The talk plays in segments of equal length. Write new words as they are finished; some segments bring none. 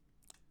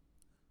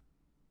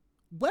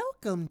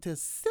Welcome to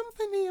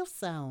Symphony of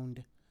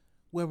Sound,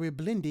 where we're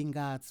blending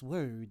God's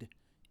Word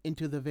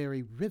into the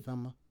very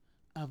rhythm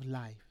of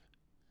life.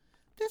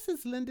 This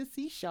is Linda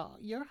C. Shaw,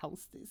 your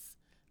hostess,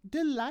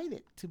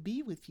 delighted to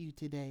be with you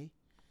today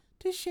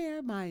to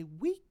share my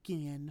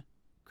weekend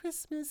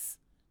Christmas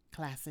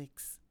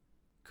classics,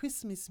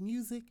 Christmas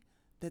music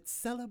that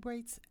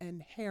celebrates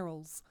and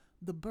heralds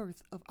the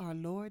birth of our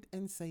Lord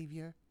and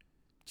Savior,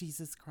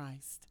 Jesus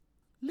Christ.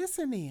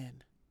 Listen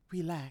in,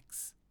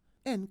 relax,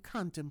 and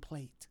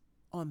contemplate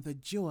on the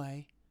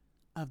joy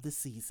of the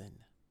season.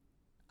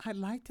 I'd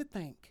like to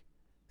thank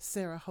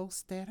Sarah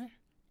Hostetter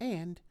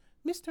and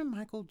Mr.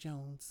 Michael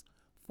Jones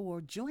for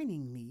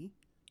joining me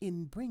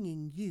in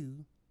bringing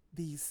you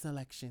these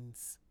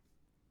selections.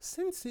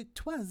 Since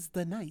it was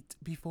the night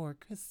before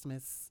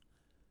Christmas,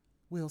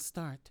 we'll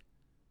start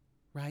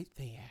right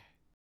there.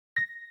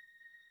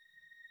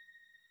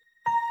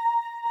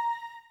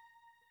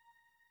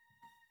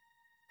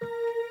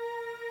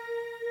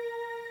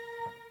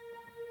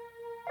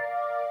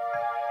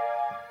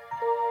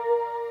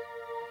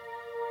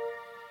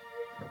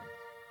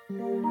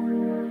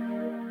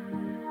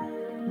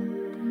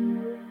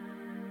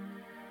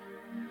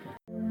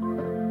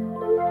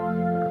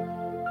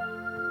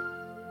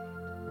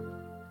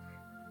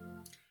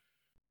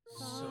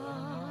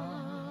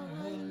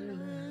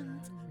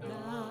 Silent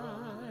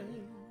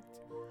night,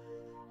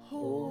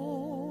 holy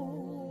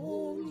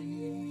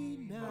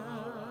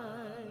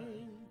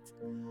night,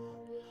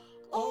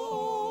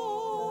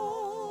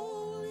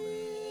 all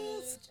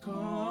is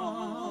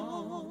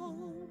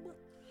calm,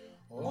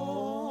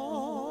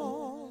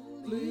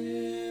 all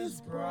is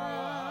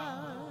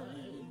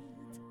bright,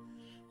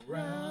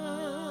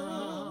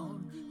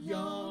 round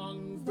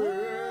young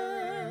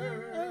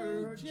virgin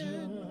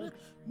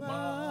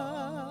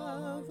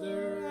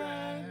mother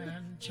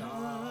and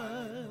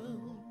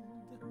child,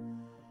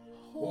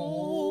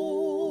 holy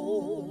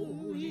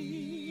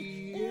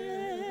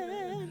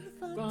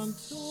infant,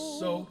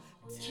 so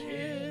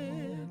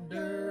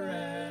tender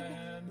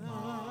and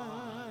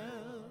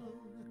mild,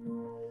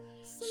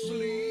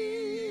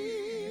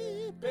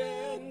 sleep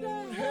in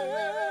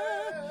heavenly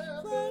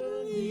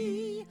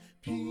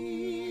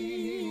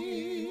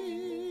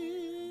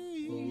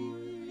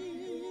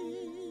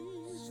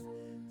peace,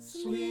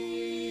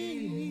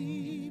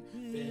 sleep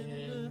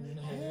in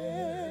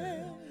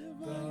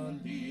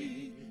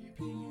heavenly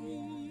peace.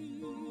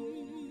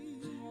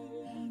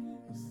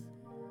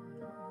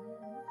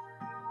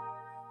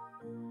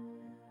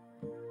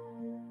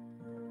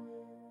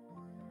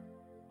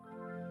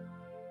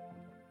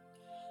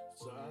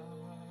 Silent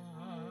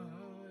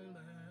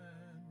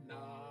night,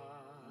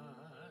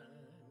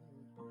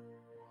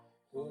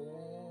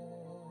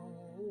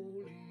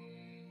 holy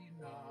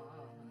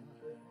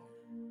night,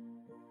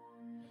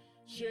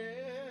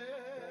 shepherds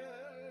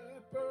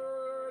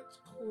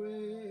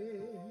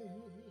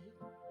quake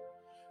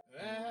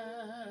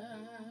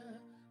at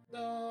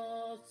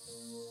the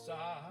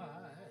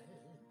sight,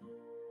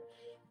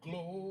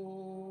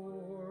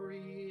 glorious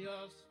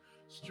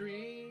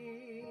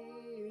stream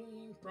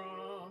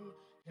from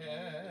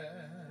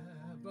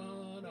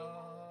heaven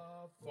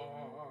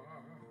afar,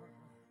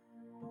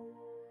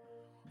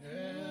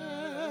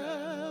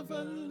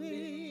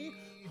 heavenly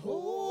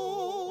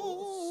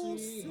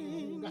hosts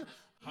sing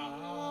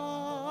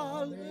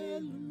hallelujah.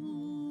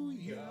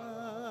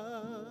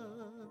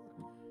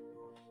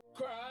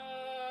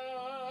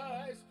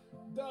 Christ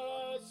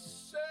the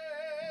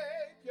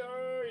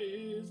Savior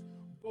is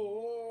born.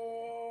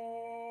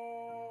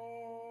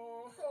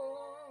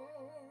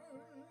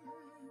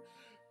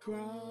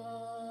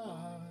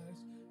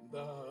 Christ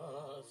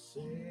the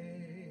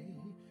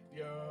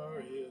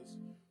Savior is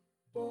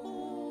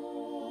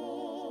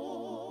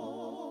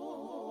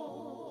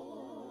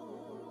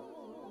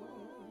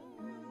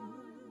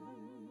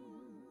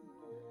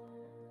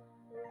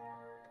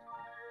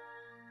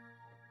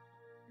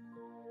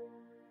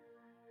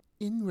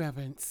in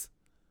reverence,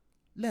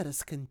 let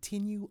us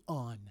continue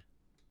on.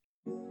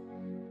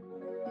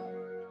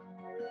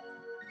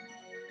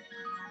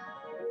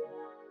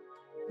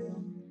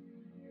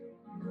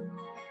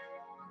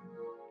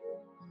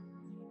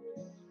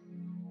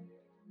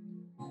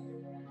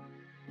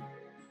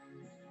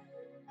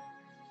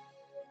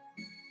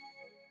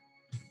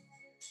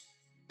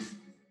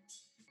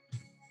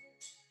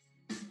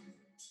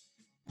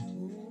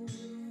 Holy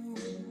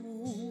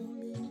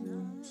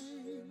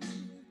night,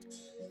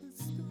 the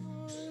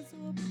stars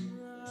are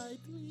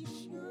brightly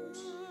shining.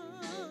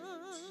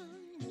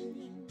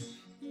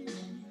 It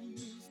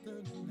is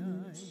the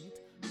night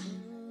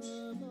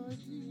of our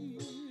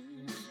dear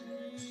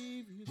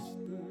Savior's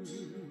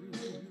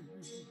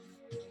birth.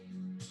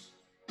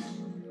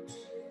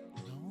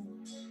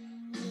 Long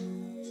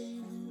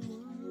lay the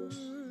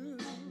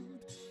world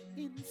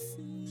in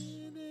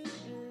sin and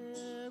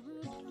error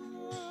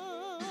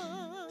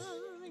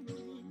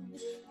pining,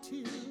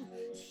 till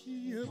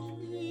he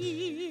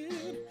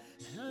appeared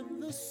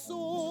and the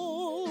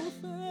soul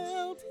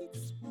felt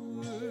its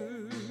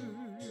worth.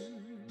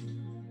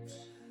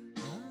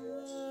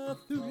 A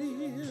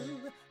thrill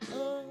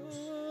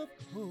of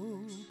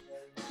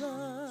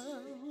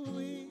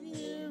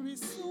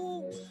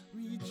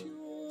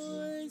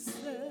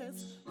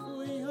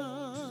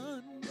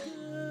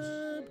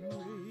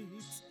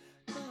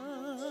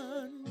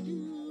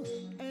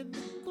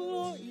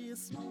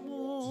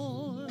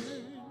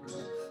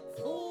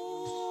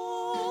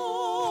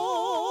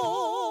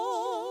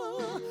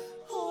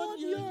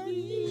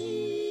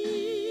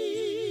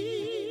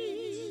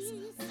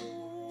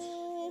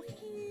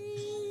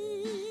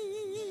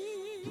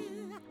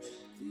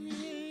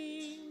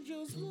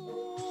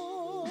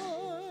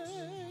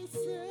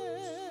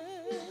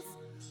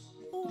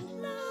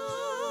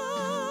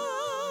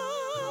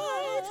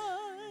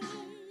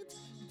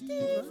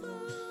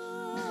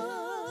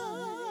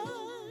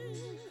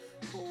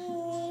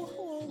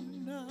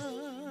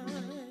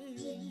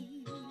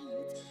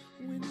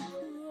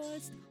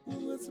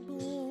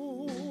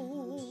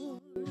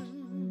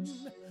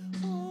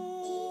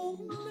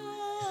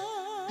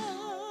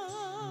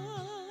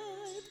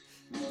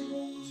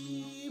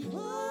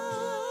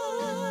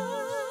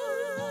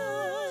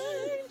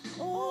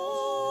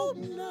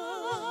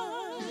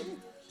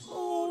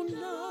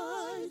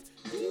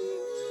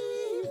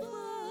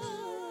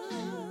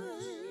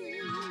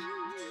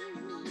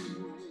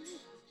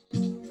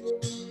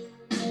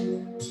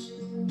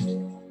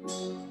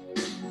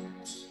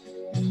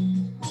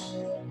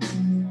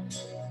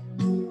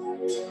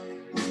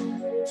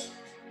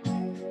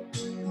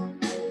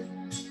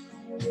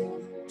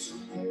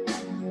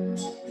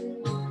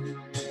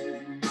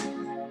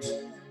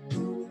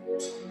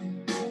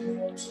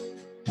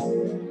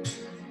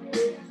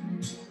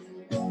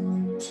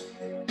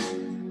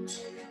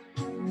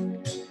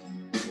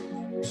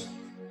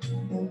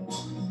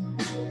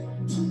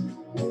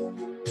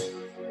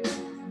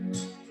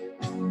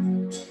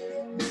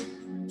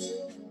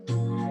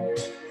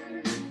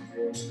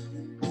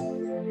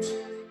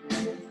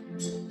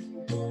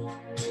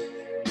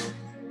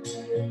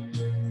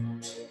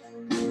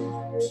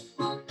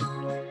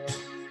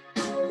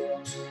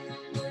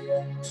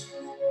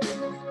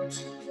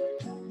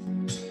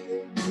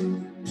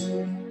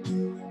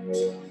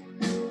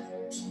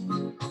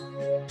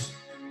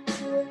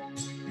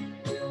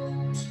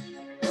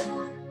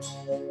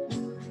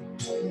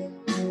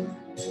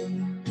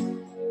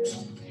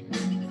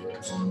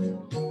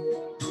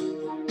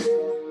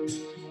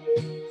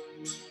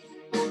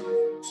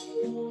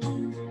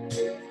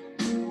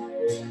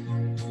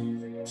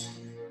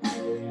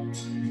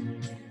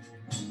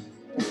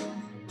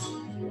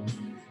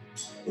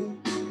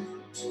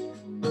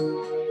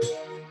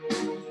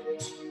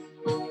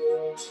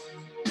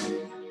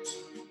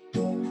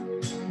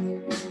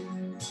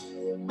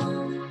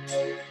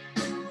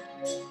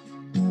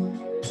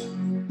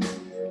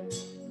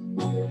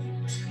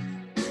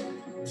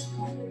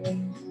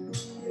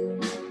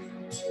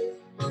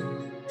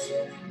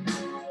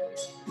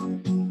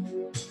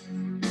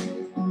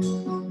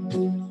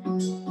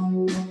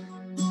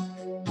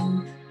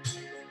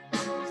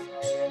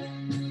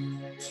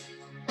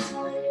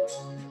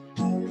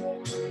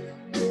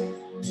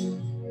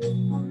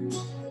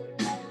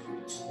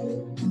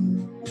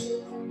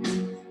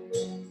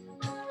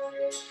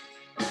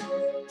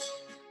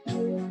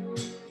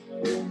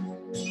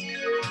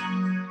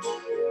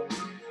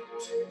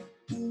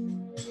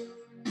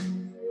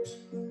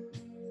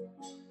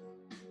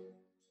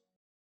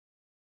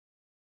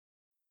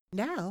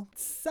Now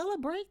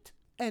celebrate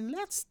and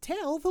let's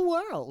tell the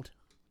world.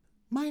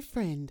 My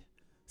friend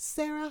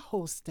Sarah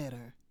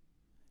Holstetter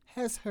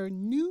has her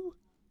new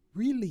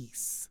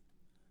release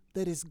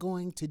that is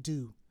going to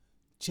do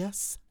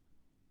just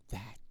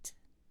that.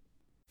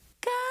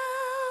 Go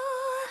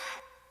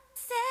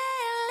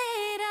sail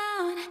it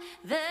on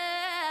the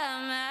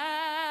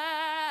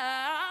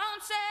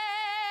mountain,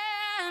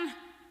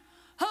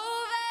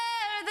 over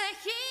the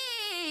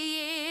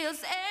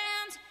hills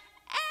and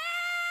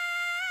everywhere.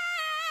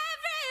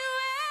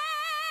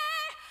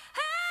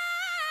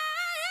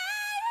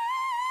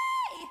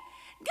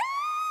 Go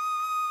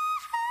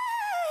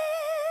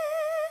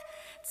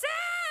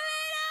sail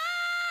it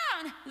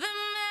on the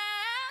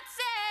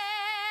mountain,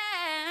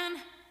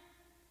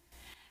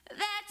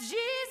 that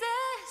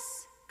Jesus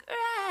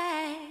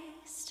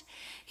Christ,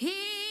 He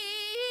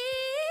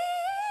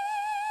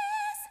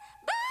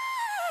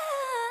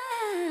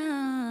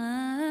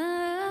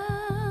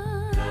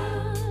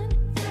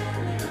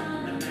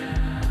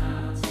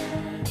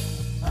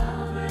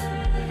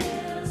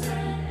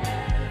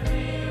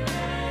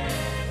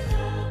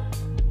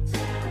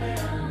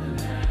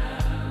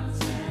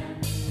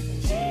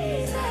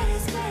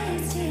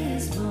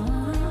is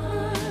born.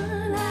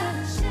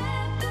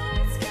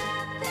 Shepherds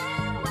kept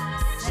their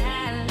watch,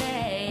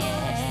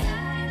 silent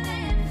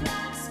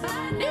flocks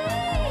by night.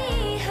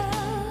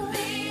 Behold,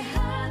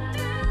 throughout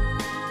the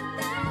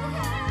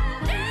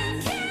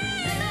heavens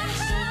came the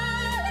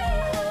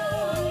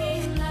holy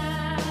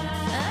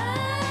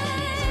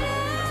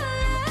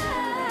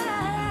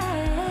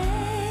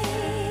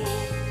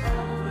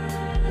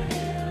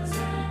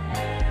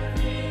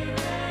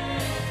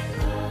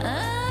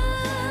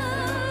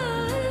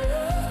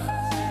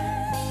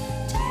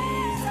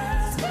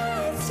Jesus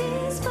Christ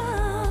is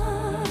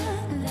born.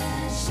 The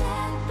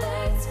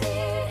shepherds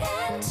feared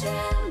and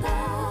trembled.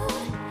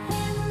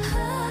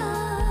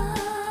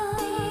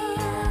 The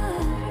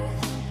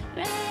earth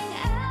rang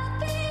out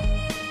the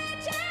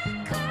ancient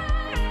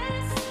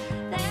chorus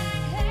that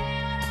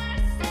hailed our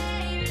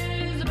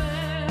Savior's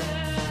birth.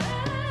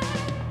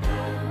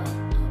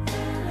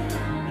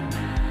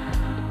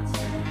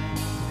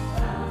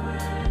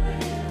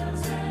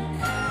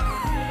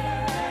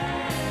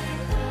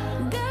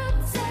 God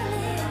tell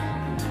it,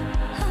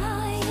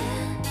 oh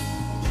yeah.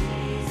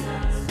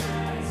 Jesus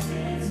Christ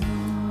is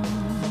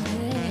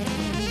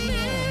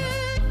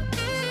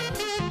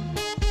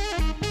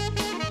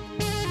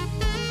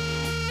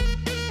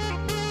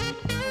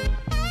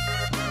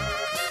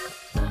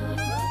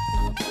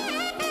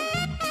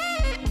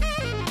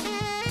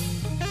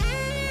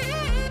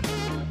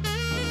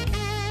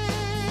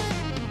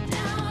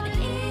down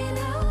in a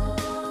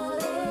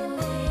holy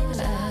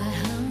manger, a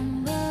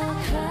humble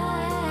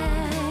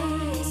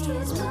Christ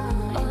was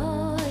born.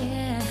 Oh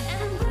yeah,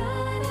 and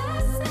brought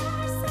us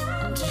our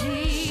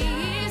salvation.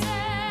 Jesus,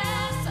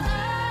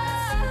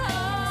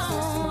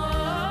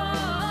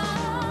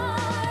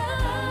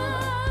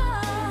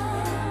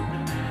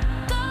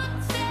 God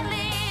fill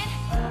it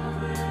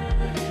over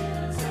the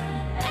hills and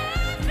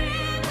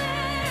everywhere.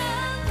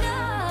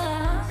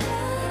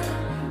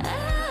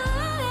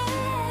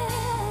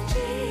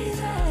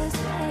 Jesus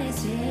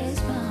Christ is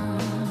born.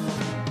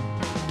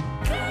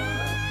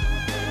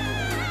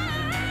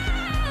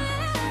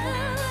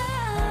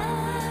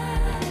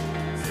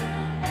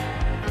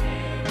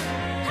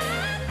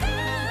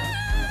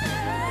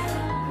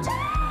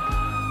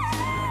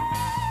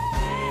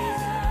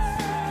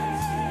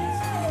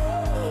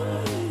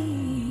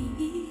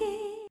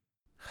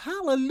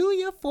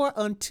 Hallelujah, for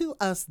unto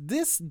us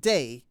this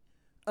day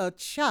a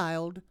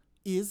child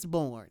is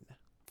born.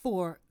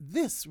 For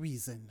this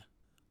reason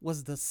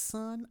was the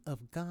Son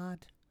of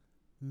God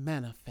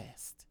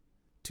manifest,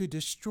 to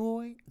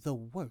destroy the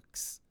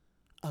works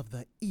of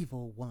the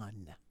evil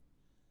one,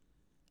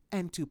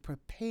 and to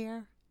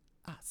prepare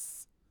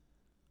us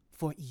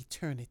for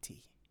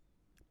eternity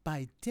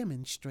by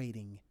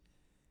demonstrating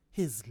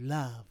his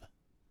love,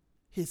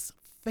 his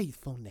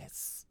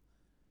faithfulness,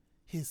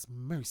 his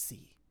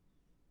mercy,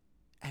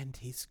 and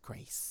his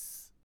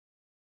grace.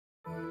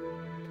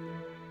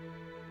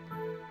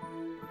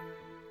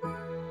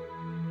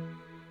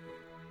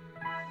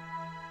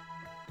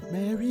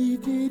 Mary,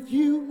 did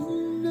you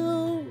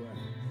know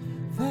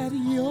that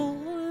your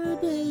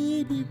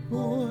baby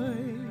boy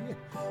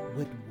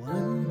would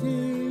one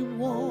day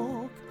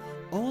walk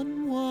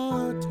on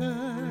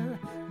water?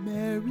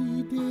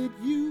 Mary, did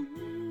you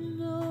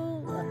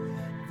know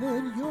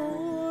that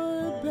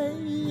your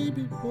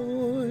baby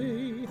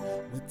boy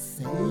would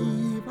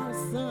save our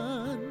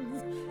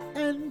sons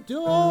and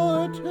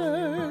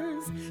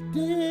daughters?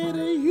 Did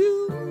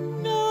you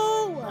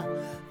know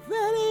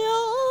that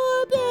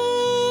your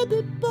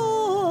baby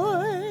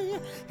boy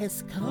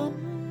has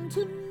come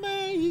to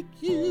make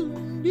you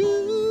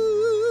new?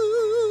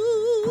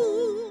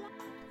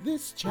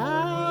 This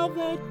child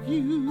that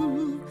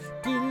you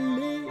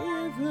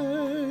delivered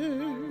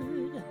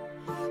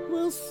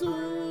will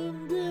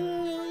soon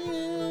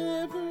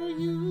deliver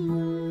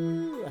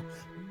you.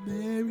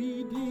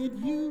 Mary, did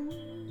you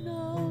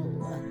know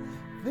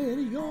that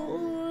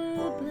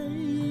your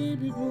baby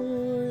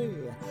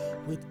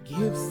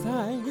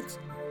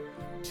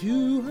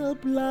a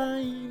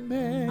blind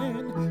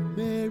man,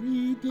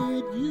 Mary,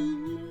 did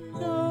you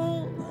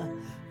know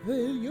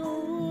that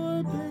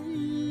your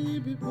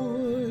baby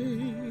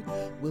boy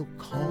will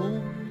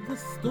calm the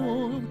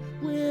storm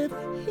with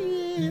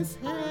his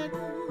hand?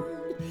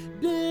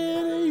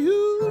 Did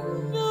you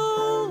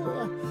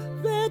know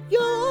that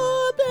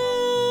your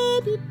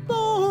baby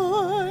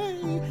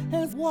boy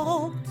has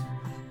walked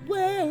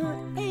where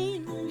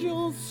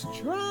angels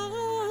trod?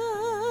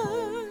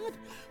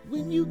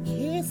 When you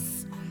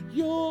kiss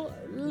your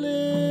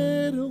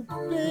little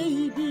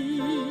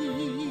baby,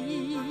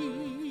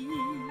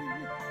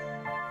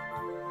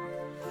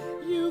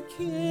 you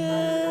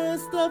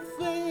kiss the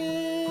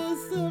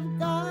face of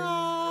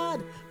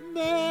God.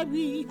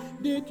 Mary,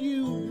 did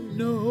you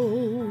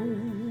know?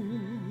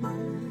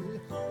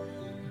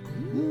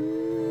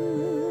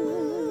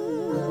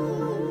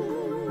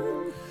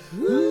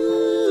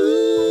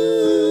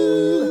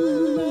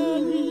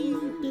 Mary,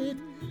 did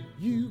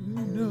you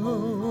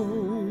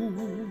know?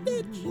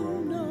 Did you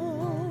know?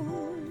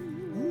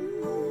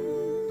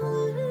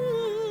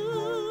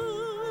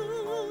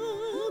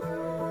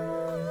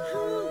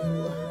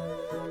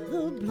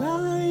 The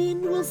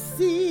blind will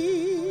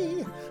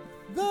see,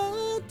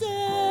 the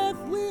deaf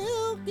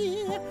will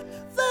hear,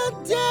 the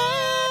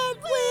dead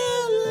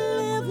will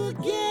live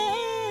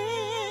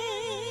again.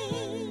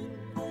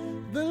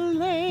 The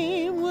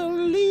lame will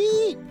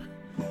leap,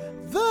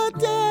 the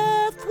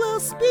deaf will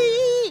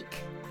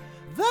speak,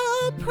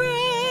 the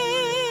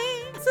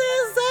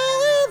praises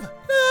of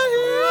the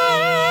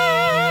Lord.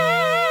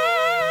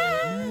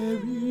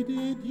 Mary,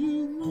 did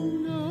you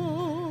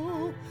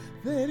know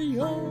that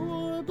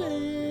your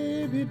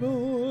baby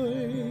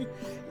boy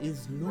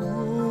is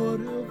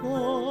Lord of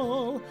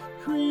all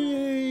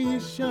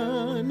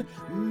creation?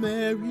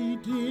 Mary,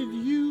 did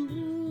you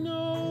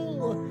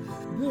know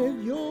that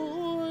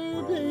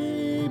your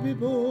baby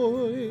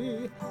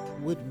boy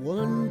would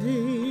one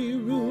day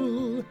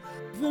rule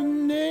the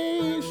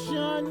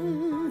nations?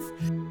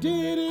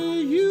 Did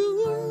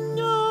you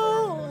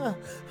know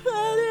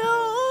that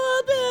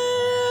your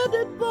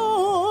baby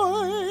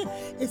boy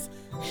is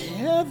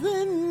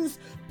heaven's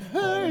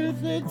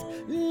perfect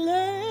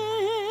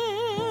lamb?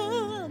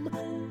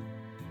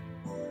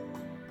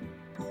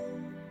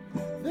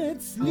 That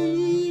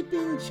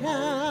sleeping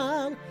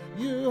child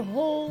you're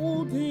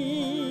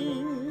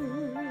holding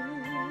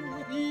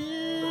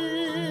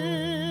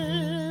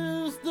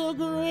is the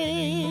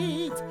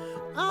great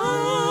I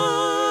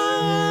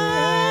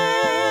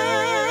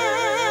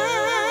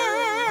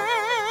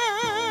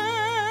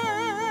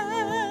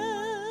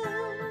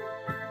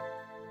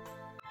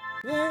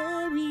am.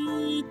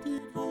 Mary,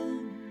 did you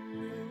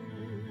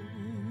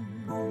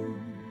know?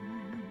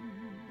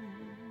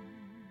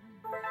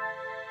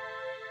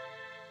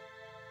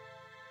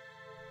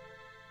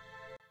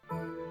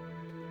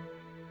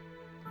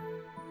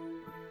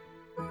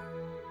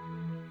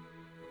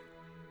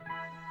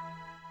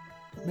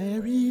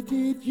 Mary,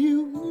 did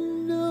you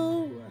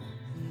know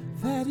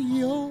that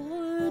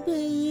your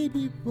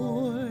baby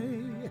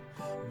boy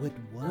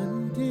would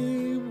one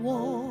day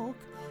walk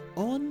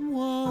on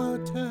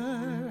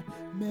water?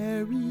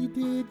 Mary,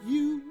 did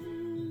you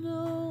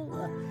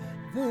know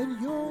that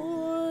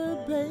your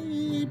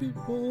baby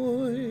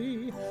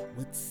boy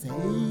would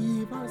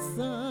save our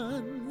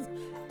sons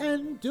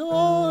and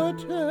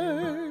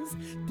daughters?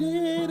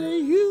 Did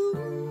you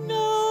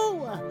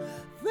know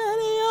that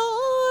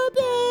your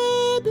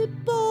baby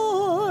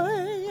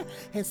boy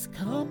has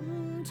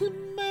come to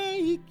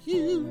make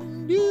you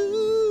new?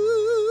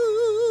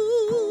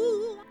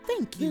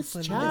 Thank you This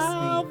for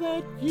child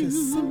that listening you to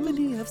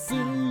Symphony of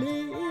Sound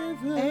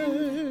delivered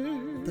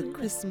and the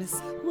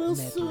Christmas will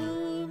medley.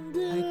 soon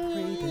I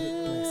pray that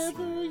it bless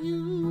deliver you.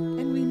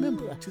 And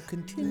remember to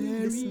continue Mary,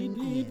 listening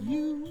did in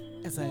you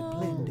as I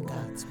blend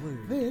God's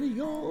word that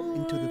your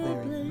into the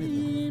very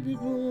baby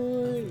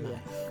boy of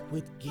life.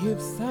 would give Have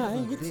a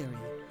sight very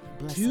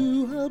blessed to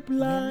a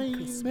blind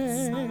Christmas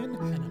man? and a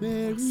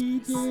Mary,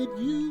 prosperous did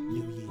you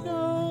New Year.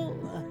 know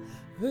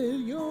that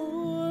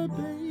your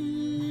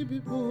baby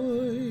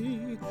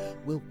boy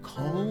will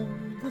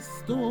calm the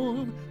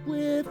storm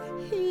with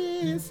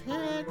his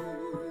hand?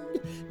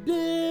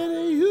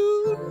 Did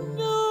you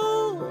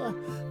know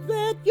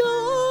that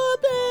your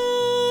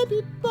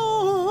baby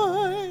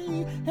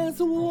boy has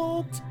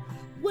walked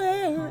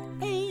where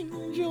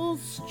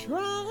angels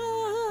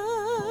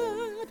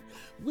trod?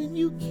 When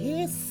you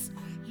kiss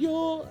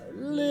your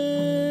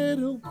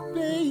little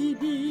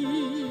baby,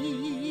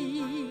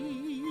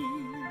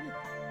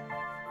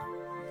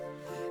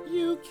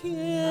 you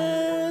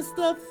kiss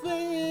the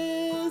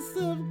face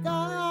of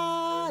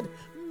God.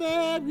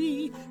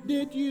 Mary,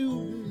 did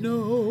you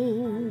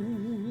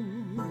know?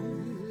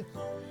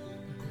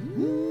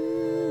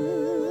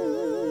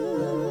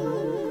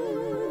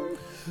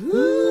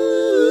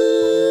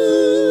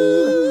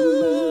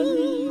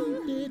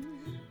 Mary, did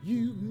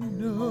you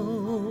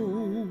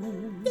know?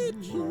 Did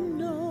you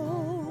know?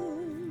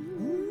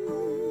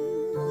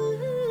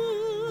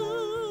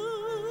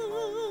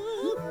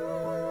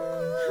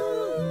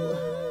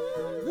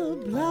 The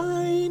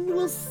blind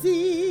will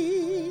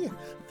see,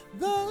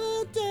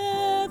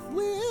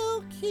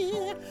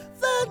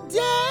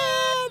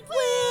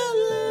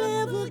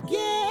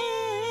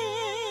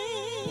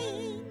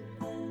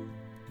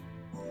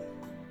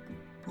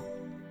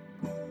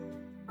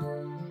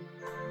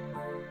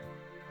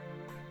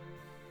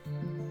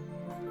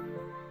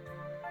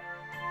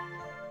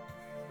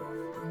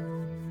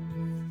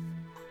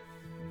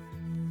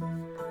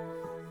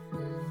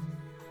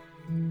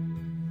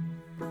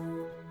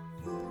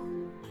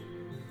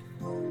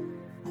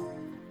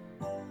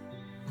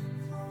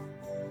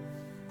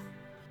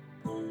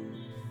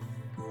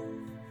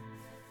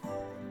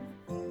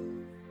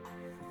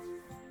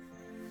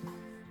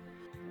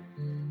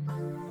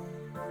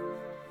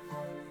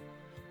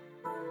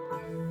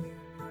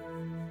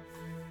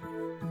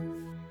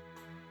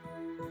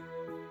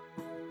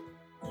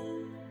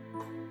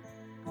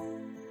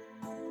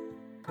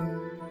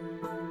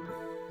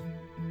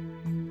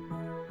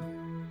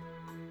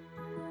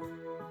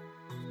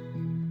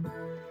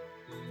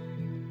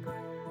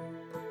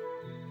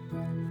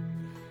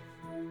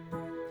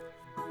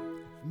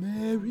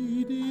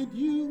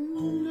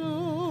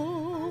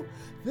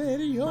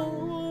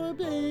 your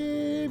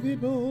baby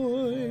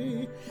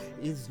boy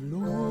is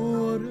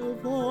Lord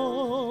of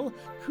all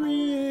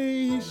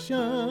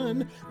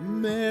creation.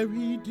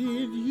 Mary,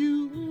 did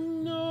you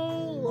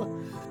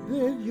know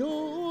that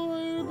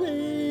your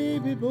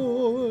baby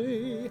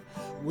boy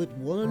would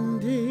one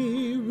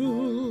day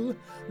rule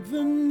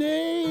the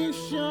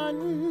nations?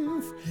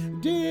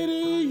 Did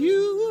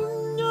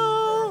you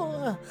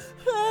know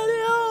that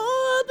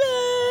your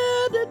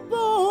baby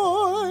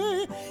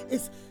boy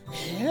is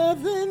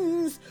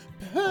heaven's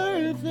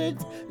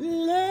perfect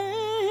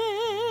lamb?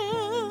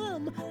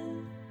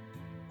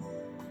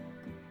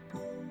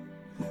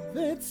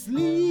 That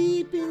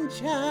sleeping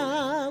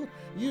child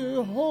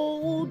you're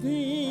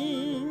holding